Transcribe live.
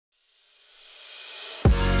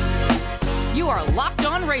You are Locked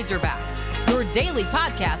On Razorbacks, your daily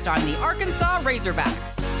podcast on the Arkansas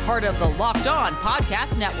Razorbacks, part of the Locked On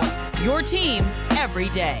Podcast Network, your team every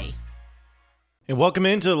day. And welcome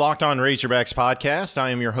into Locked On Razorbacks podcast.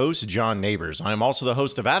 I am your host, John Neighbors. I am also the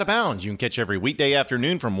host of Out of Bounds. You can catch every weekday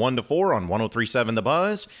afternoon from 1 to 4 on 103.7 The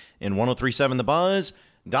Buzz and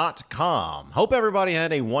 103.7thebuzz.com. Hope everybody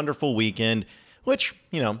had a wonderful weekend, which,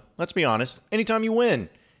 let's be honest, anytime you win,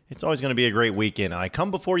 it's always going to be a great weekend. I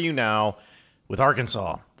come before you now with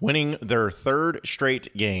Arkansas winning their third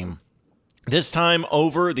straight game, this time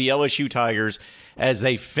over the LSU Tigers as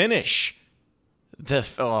they finish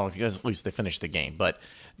at least they finished the game, but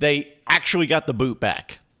they actually got the boot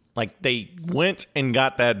back. Like, they went and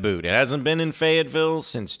got that boot. It hasn't been in Fayetteville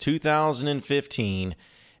since 2015,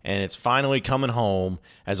 and it's finally coming home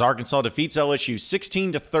as Arkansas defeats LSU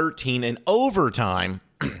 16-13 in overtime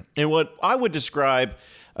in what I would describe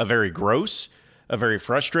a very gross, a very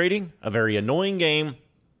frustrating, a very annoying game.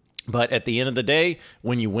 But at the end of the day,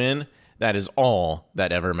 when you win, that is all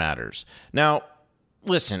that ever matters. Now,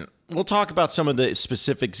 listen, we'll talk about some of the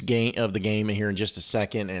specifics of the game here in just a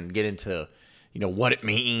second and get into, what it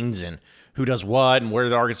means and who does what and where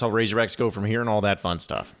the Arkansas Razorbacks go from here and all that fun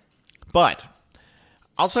stuff. But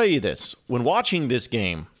I'll tell you this. When watching this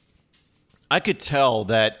game, I could tell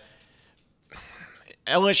that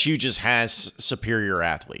LSU just has superior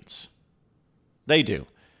athletes. They do.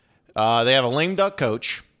 They have a lame duck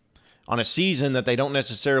coach on a season that they don't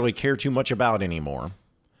necessarily care too much about anymore,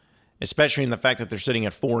 especially in the fact that they're sitting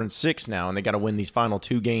at 4-6 now, and they got to win these final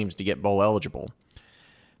two games to get bowl eligible.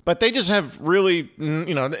 But they just have really,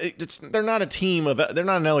 they're not a team they're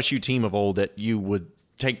not an LSU team of old that you would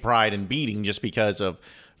take pride in beating just because of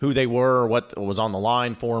who they were or what was on the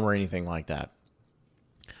line for them or anything like that.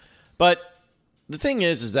 But the thing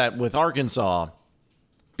is that with Arkansas,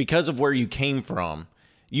 because of where you came from,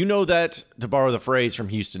 you know that, to borrow the phrase from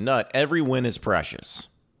Houston Nutt, every win is precious.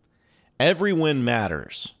 Every win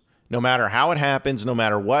matters. No matter how it happens, no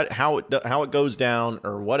matter how it goes down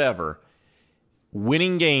or whatever,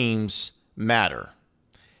 winning games matter.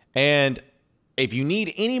 And if you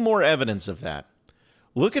need any more evidence of that,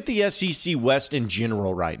 look at the SEC West in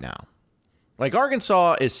general right now. Like,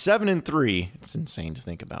 Arkansas is 7-3. It's insane to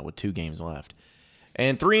think about with 2 games left.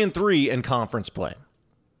 And 3-3 in conference play.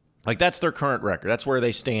 Like, that's their current record. That's where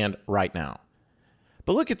they stand right now.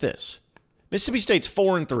 But look at this. Mississippi State's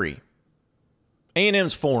 4-3.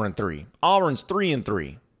 A&M's 4-3. Auburn's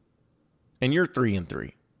 3-3. And you're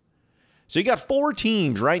 3-3. So you got 4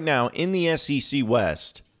 teams right now in the SEC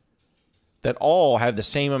West that all have the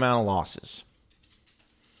same amount of losses.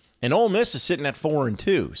 And Ole Miss is sitting at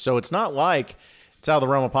 4-2. So it's not like it's out of the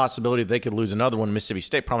realm of possibility that they could lose another one. Mississippi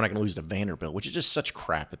State probably not going to lose to Vanderbilt, which is just such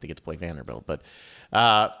crap that they get to play Vanderbilt. But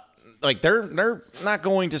they're not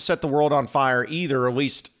going to set the world on fire either, or at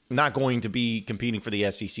least not going to be competing for the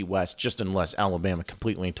SEC West, just unless Alabama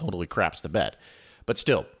completely and totally craps the bed. But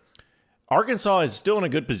still, Arkansas is still in a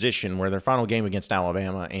good position where their final game against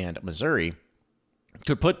Alabama and Missouri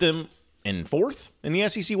could put them in 4th in the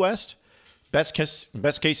SEC West. Best case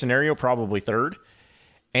scenario, probably 3rd.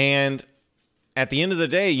 And at the end of the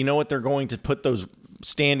day, you know what they're going to put those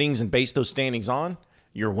standings and base those standings on?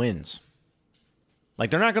 Your wins. Like,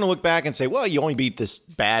 they're not going to look back and say, well, you only beat this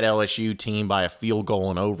bad LSU team by a field goal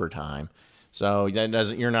in overtime, so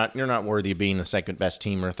you're not worthy of being the second best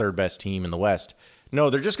team or third best team in the West. No,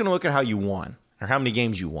 they're just going to look at how you won or how many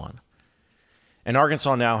games you won. And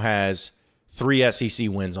Arkansas now has 3 SEC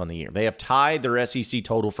wins on the year. They have tied their SEC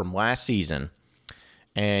total from last season,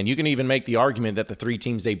 and you can even make the argument that the 3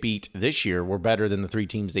 teams they beat this year were better than the 3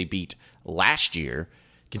 teams they beat last year,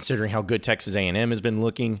 considering how good Texas A&M has been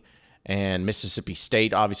looking. And Mississippi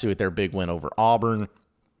State, obviously, with their big win over Auburn.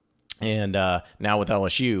 And now with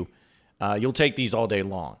LSU, you'll take these all day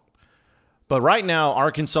long. But right now,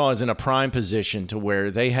 Arkansas is in a prime position to where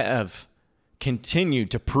they have continued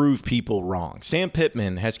to prove people wrong. Sam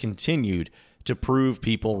Pittman has continued to prove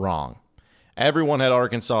people wrong. Everyone had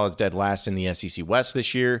Arkansas as dead last in the SEC West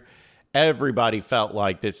this year. Everybody felt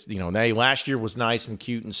like this, last year was nice and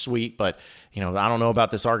cute and sweet, but, I don't know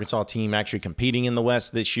about this Arkansas team actually competing in the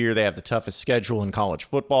West this year. They have the toughest schedule in college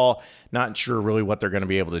football. Not sure really what they're going to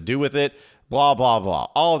be able to do with it. Blah, blah, blah.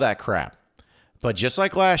 All that crap. But just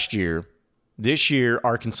like last year, this year,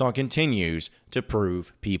 Arkansas continues to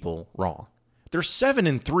prove people wrong. They're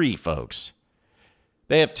 7-3, folks.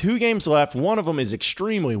 They have 2 games left. One of them is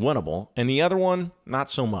extremely winnable, and the other one, not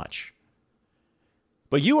so much.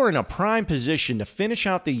 But you are in a prime position to finish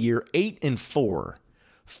out the year 8-4,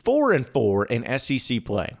 4-4 in SEC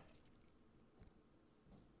play.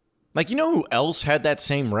 Like, you know who else had that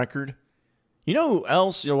same record? You know who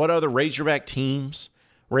else, what other Razorback teams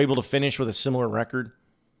were able to finish with a similar record?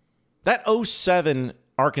 That 2007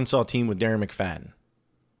 Arkansas team with Darren McFadden.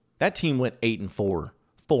 That team went 8-4,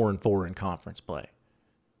 4-4 in conference play.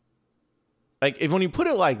 Like, when you put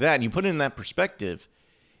it like that and you put it in that perspective,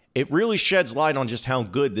 it really sheds light on just how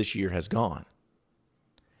good this year has gone.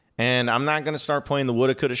 And I'm not going to start playing the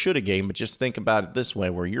woulda, coulda, shoulda game, but just think about it this way,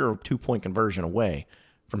 where you're a 2-point conversion away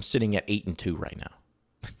from sitting at 8-2 right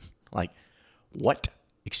now. Like, what?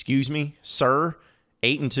 Excuse me, sir?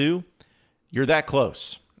 8-2? You're that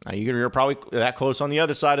close. Now, you're probably that close on the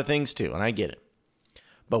other side of things too, and I get it.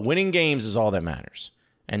 But winning games is all that matters.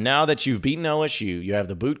 And now that you've beaten LSU, you have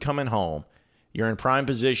the boot coming home, you're in prime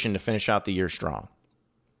position to finish out the year strong.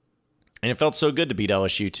 And it felt so good to beat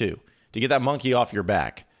LSU too, to get that monkey off your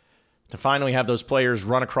back, to finally have those players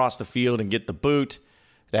run across the field and get the boot,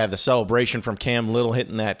 to have the celebration from Cam Little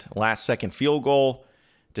hitting that last-second field goal,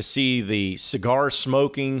 to see the cigar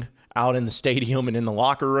smoking out in the stadium and in the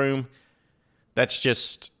locker room. That's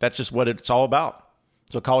just what it's all about.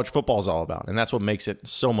 That's what college football is all about, and that's what makes it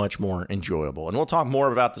so much more enjoyable. And we'll talk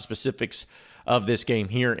more about the specifics of this game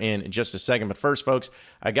here in just a second. But first, folks,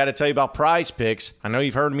 I got to tell you about Prize Picks. I know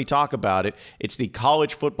you've heard me talk about it. It's the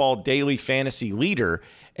college football daily fantasy leader,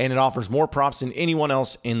 and it offers more props than anyone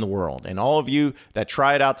else in the world. And all of you that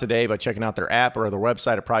try it out today by checking out their app or their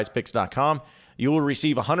website at prizepicks.com, you will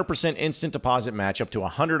receive a 100% instant deposit match up to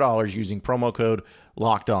 $100 using promo code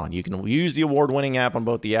LOCKEDON. You can use the award-winning app on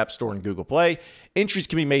both the App Store and Google Play. Entries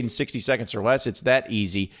can be made in 60 seconds or less. It's that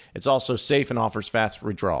easy. It's also safe and offers fast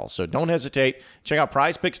withdrawals. So don't hesitate. Check out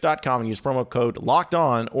prizepicks.com and use promo code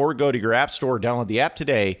LOCKEDON, or go to your App Store or download the app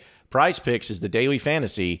today. Prize Picks is the daily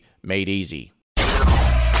fantasy made easy.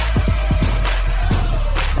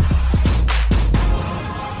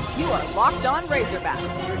 You are Locked On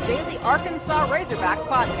Razorbacks, your daily Arkansas Razorbacks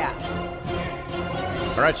podcast.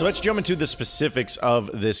 All right, so let's jump into the specifics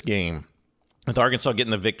of this game, with Arkansas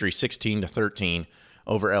getting the victory 16-13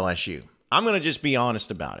 over LSU. I'm going to just be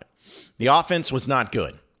honest about it. The offense was not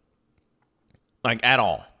good, like at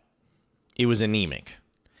all. It was anemic.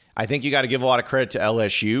 I think you got to give a lot of credit to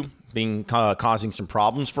LSU being causing some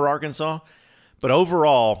problems for Arkansas. But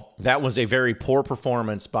overall, that was a very poor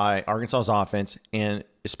performance by Arkansas's offense, and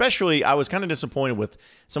especially I was kind of disappointed with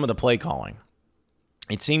some of the play calling.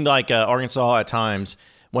 It seemed like Arkansas at times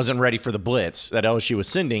wasn't ready for the blitz that LSU was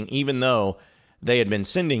sending, even though they had been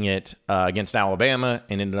sending it against Alabama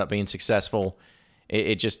and ended up being successful.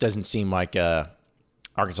 It just doesn't seem like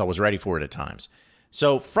Arkansas was ready for it at times.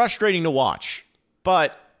 So frustrating to watch.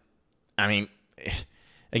 But, I mean,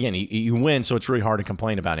 again, you win, so it's really hard to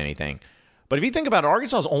complain about anything. But if you think about it,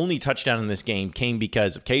 Arkansas's only touchdown in this game came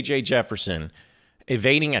because of KJ Jefferson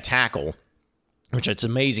evading a tackle, which it's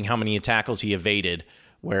amazing how many tackles he evaded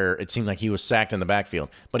where it seemed like he was sacked in the backfield.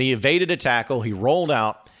 But he evaded a tackle, he rolled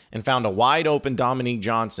out and found a wide-open Dominique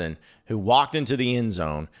Johnson who walked into the end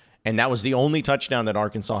zone, and that was the only touchdown that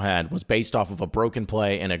Arkansas had, was based off of a broken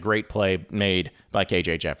play and a great play made by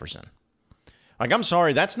KJ Jefferson. Like, I'm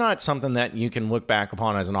sorry, that's not something that you can look back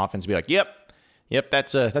upon as an offense and be like, yep,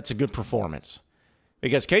 that's a good performance.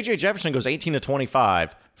 Because KJ Jefferson goes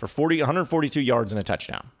 18-25 for 142 yards and a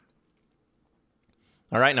touchdown.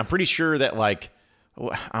 All right, and I'm pretty sure that, like,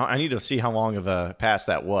 I need to see how long of a pass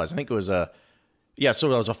that was. I think it was so it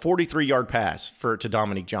was a 43-yard pass to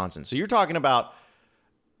Dominique Johnson. So you're talking about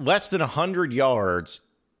less than 100 yards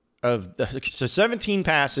so 17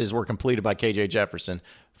 passes were completed by KJ Jefferson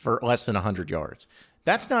for less than 100 yards.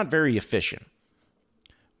 That's not very efficient.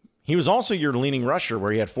 He was also your leading rusher,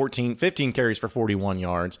 where he had 15 carries for 41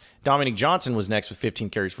 yards. Dominique Johnson was next with 15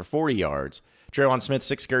 carries for 40 yards. Traylon Smith,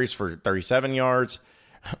 6 carries for 37 yards.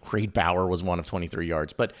 Reed Bauer was 1 of 23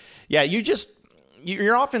 yards. But, yeah,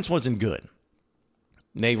 your offense wasn't good.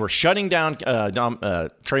 They were shutting down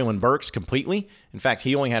Traylon Burks completely. In fact,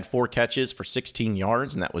 he only had 4 catches for 16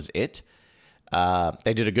 yards, and that was it.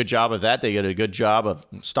 They did a good job of that. They did a good job of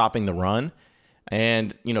stopping the run.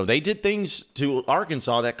 And, they did things to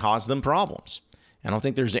Arkansas that caused them problems. I don't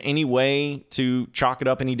think there's any way to chalk it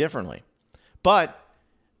up any differently. But,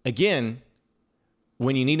 again,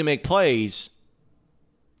 when you need to make plays,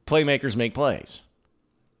 playmakers make plays.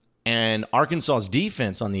 And Arkansas's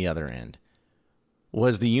defense, on the other end,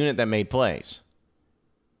 was the unit that made plays.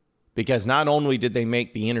 Because not only did they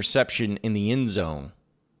make the interception in the end zone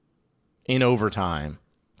in overtime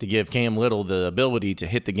to give Cam Little the ability to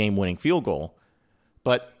hit the game-winning field goal,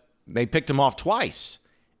 but they picked him off twice,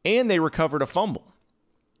 and they recovered a fumble.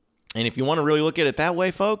 And if you want to really look at it that way,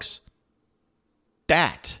 folks,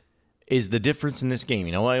 that is the difference in this game.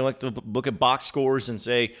 I like to look at box scores and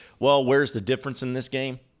say, well, where's the difference in this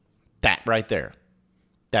game? That right there.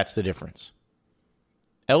 That's the difference.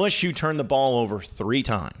 LSU turned the ball over 3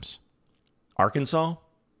 times. Arkansas,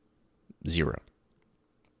 0.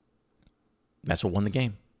 That's what won the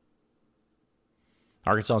game.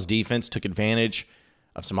 Arkansas's defense took advantage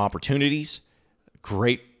of some opportunities.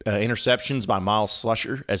 Great interceptions by Miles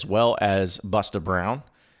Slusher as well as Busta Brown,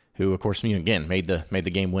 who, of course, again, made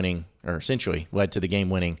the game-winning, or essentially led to the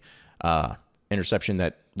game-winning interception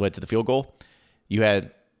that led to the field goal. You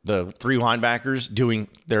had the 3 linebackers doing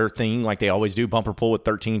their thing like they always do. Bumper Pool with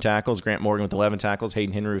 13 tackles, Grant Morgan with 11 tackles,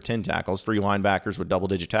 Hayden Henry with 10 tackles. 3 linebackers with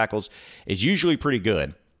double-digit tackles is usually pretty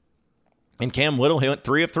good. And Cam Little hit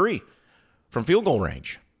 3 of 3 from field goal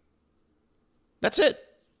range. That's it.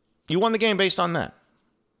 You won the game based on that.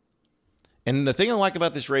 And the thing I like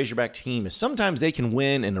about this Razorback team is sometimes they can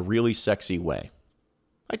win in a really sexy way.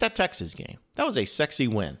 Like that Texas game. That was a sexy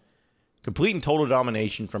win. Complete and total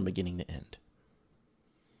domination from beginning to end.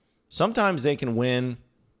 Sometimes they can win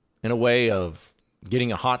in a way of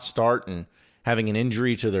getting a hot start and having an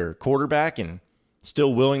injury to their quarterback and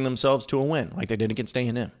still willing themselves to a win, like they did against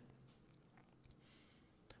A&M.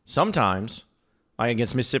 Sometimes, like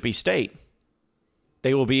against Mississippi State,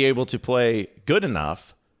 they will be able to play good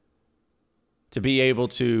enough to be able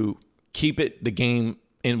to keep the game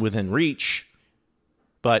within reach,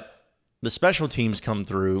 but the special teams come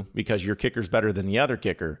through because your kicker's better than the other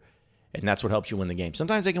kicker, and that's what helps you win the game.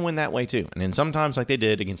 Sometimes they can win that way too. And then sometimes, like they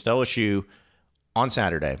did against LSU on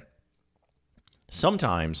Saturday,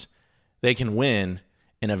 sometimes they can win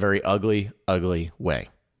in a very ugly, ugly way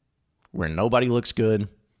where nobody looks good,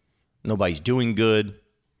 nobody's doing good,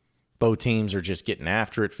 both teams are just getting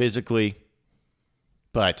after it physically,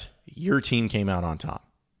 but your team came out on top.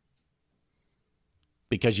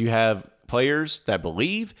 Because you have players that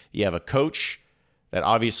believe, you have a coach that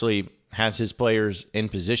obviously has his players in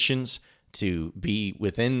positions to be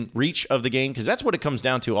within reach of the game, because that's what it comes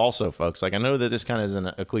down to also, folks. Like, I know that this kind of isn't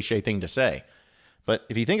a cliche thing to say, but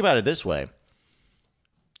if you think about it this way,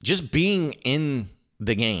 just being in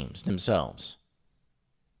the games themselves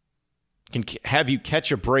can have you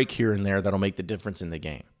catch a break here and there that'll make the difference in the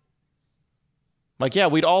game. Like, yeah,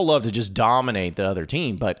 we'd all love to just dominate the other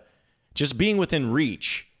team, but just being within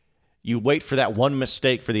reach, you wait for that one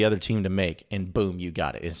mistake for the other team to make, and boom, you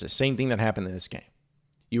got it. It's the same thing that happened in this game.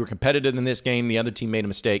 You were competitive in this game. The other team made a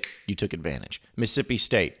mistake. You took advantage. Mississippi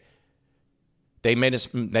State, they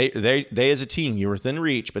as a team, you were within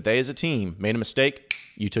reach, but they as a team made a mistake.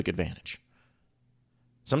 You took advantage.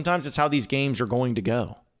 Sometimes it's how these games are going to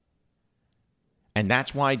go. And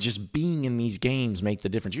that's why just being in these games make the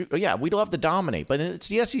difference. Yeah, we'd love to dominate, but it's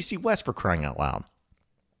the SEC West, for crying out loud.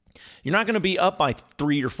 You're not going to be up by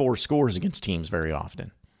 3 or 4 scores against teams very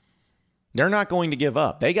often. They're not going to give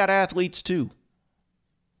up. They got athletes too.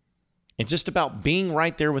 It's just about being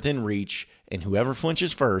right there within reach, and whoever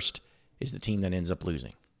flinches first is the team that ends up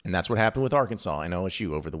losing. And that's what happened with Arkansas and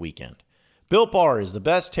LSU over the weekend. Built Bar is the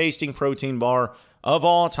best tasting protein bar of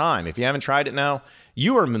all time. If you haven't tried it now,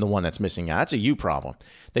 you are the one that's missing out. That's a you problem.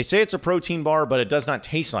 They say it's a protein bar, but it does not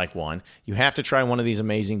taste like one. You have to try one of these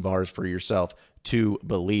amazing bars for yourself to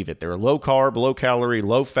believe it. They're low carb, low calorie,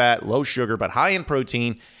 low fat, low sugar, but high in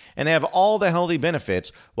protein, and they have all the healthy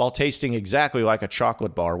benefits while tasting exactly like a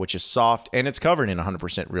chocolate bar, which is soft and it's covered in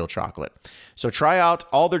 100% real chocolate. So try out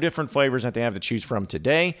all their different flavors that they have to choose from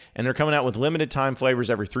today, and they're coming out with limited time flavors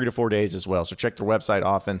every 3 to 4 days as well. So check their website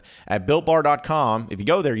often at BuiltBar.com. If you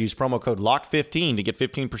go there, use promo code LOCK15 to get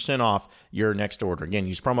 15% off your next order. Again,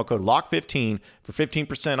 use promo code LOCK15 for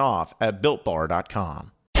 15% off at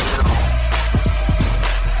BuiltBar.com.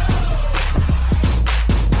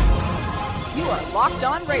 You are Locked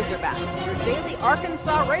On Razorbacks, your daily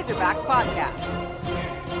Arkansas Razorbacks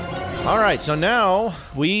podcast. All right, so now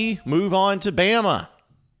we move on to Bama.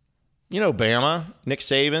 You know Bama, Nick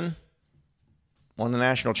Saban won the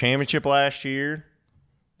national championship last year.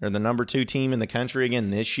 They're the number 2 team in the country again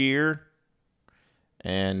this year.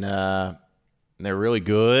 And they're really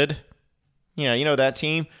good. Yeah, you know that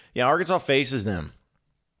team? Yeah, Arkansas faces them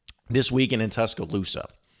this weekend in Tuscaloosa.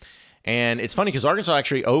 And it's funny because Arkansas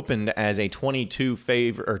actually opened as a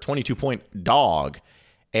 22-point dog,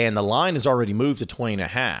 and the line has already moved to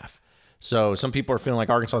 20.5. So some people are feeling like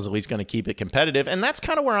Arkansas is at least going to keep it competitive, and that's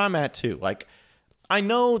kind of where I'm at too. Like, I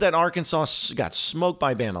know that Arkansas got smoked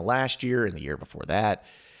by Bama last year, and the year before that,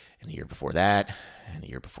 and the year before that, and the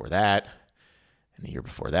year before that, and the year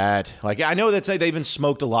before that. Like, I know that they've been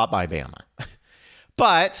smoked a lot by Bama,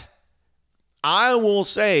 but I will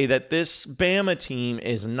say that this Bama team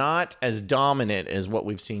is not as dominant as what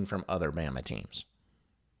we've seen from other Bama teams.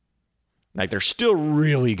 Like, they're still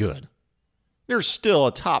really good. They're still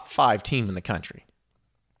a top 5 team in the country.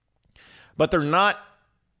 But they're not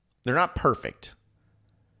perfect.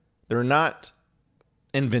 They're not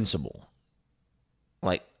invincible.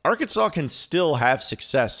 Like, Arkansas can still have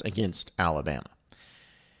success against Alabama.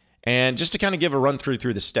 And just to kind of give a run through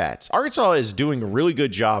the stats, Arkansas is doing a really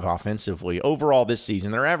good job offensively overall this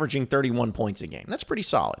season. They're averaging 31 points a game. That's pretty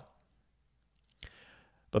solid.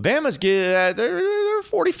 But Bama's they're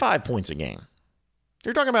 45 points a game.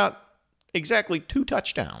 You're talking about exactly 2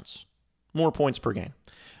 touchdowns, more points per game.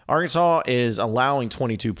 Arkansas is allowing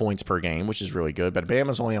 22 points per game, which is really good, but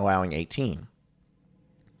Bama's only allowing 18.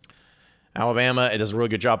 Alabama, it does a really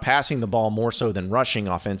good job passing the ball more so than rushing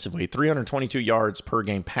offensively. 322 yards per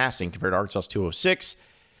game passing compared to Arkansas's 206.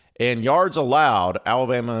 And yards allowed,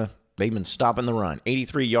 Alabama, they've been stopping the run.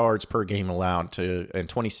 83 yards per game allowed and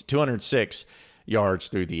 206 yards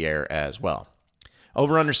through the air as well.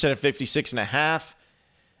 Over-under set at 56.5.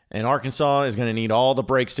 And Arkansas is going to need all the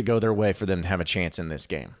breaks to go their way for them to have a chance in this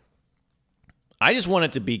game. I just want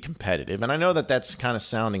it to be competitive. And I know that that's kind of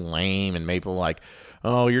sounding lame and maybe like,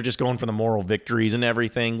 oh, you're just going for the moral victories and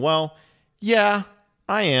everything. Well, yeah,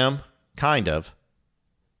 I am, kind of.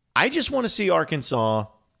 I just want to see Arkansas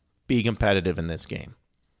be competitive in this game.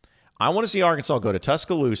 I want to see Arkansas go to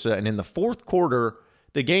Tuscaloosa, and in the fourth quarter,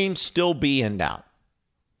 the game still be in doubt.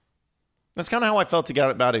 That's kind of how I felt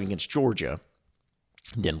about it against Georgia.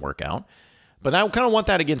 It didn't work out. But I kind of want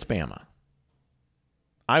that against Bama.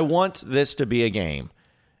 I want this to be a game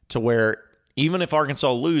to where even if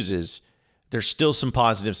Arkansas loses, there's still some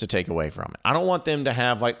positives to take away from it. I don't want them to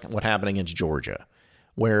have like what happened against Georgia,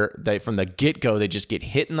 where they from the get-go, they just get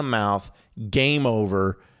hit in the mouth, game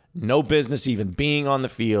over, no business even being on the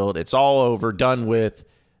field. It's all over, done with,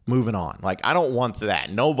 moving on. Like, I don't want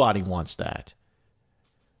that. Nobody wants that.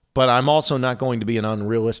 But I'm also not going to be an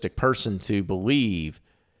unrealistic person to believe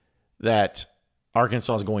that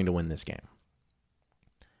Arkansas is going to win this game.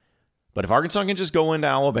 But if Arkansas can just go into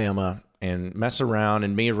Alabama and mess around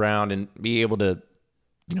and be able to,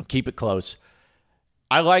 keep it close,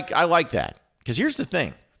 I like that. Because here's the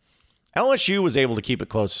thing. LSU was able to keep it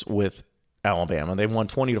close with Alabama. They won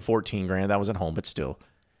 20-14, granted that was at home, but still.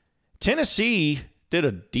 Tennessee did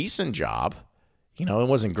a decent job. It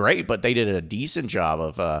wasn't great, but they did a decent job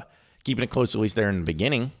of keeping it close, at least there in the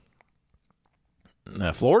beginning.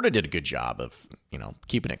 Florida did a good job of,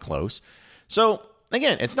 keeping it close. So,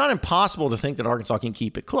 again, it's not impossible to think that Arkansas can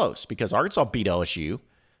keep it close because Arkansas beat LSU,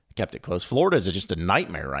 kept it close. Florida is just a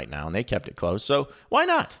nightmare right now, and they kept it close. So why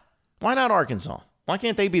not? Why not Arkansas? Why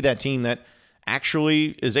can't they be that team that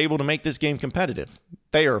actually is able to make this game competitive?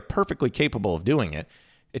 They are perfectly capable of doing it.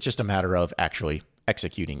 It's just a matter of actually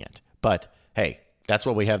executing it. But, hey, that's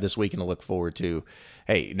what we have this weekend to look forward to.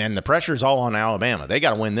 Hey, and the pressure is all on Alabama. They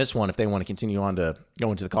got to win this one if they want to continue on to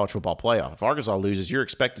go into the college football playoff. If Arkansas loses, you're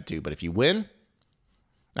expected to. But if you win,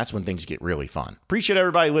 that's when things get really fun. Appreciate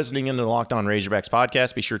everybody listening into the Locked On Razorbacks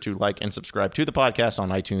podcast. Be sure to like and subscribe to the podcast on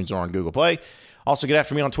iTunes or on Google Play. Also, get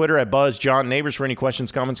after me on Twitter at BuzzJohnNeighbors for any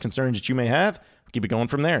questions, comments, concerns that you may have. Keep it going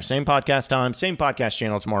from there. Same podcast time, same podcast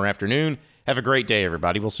channel tomorrow afternoon. Have a great day,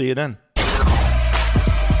 everybody. We'll see you then.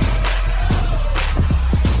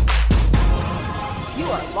 You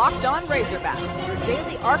are Locked On Razorbacks, your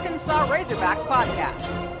daily Arkansas Razorbacks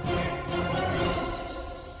podcast.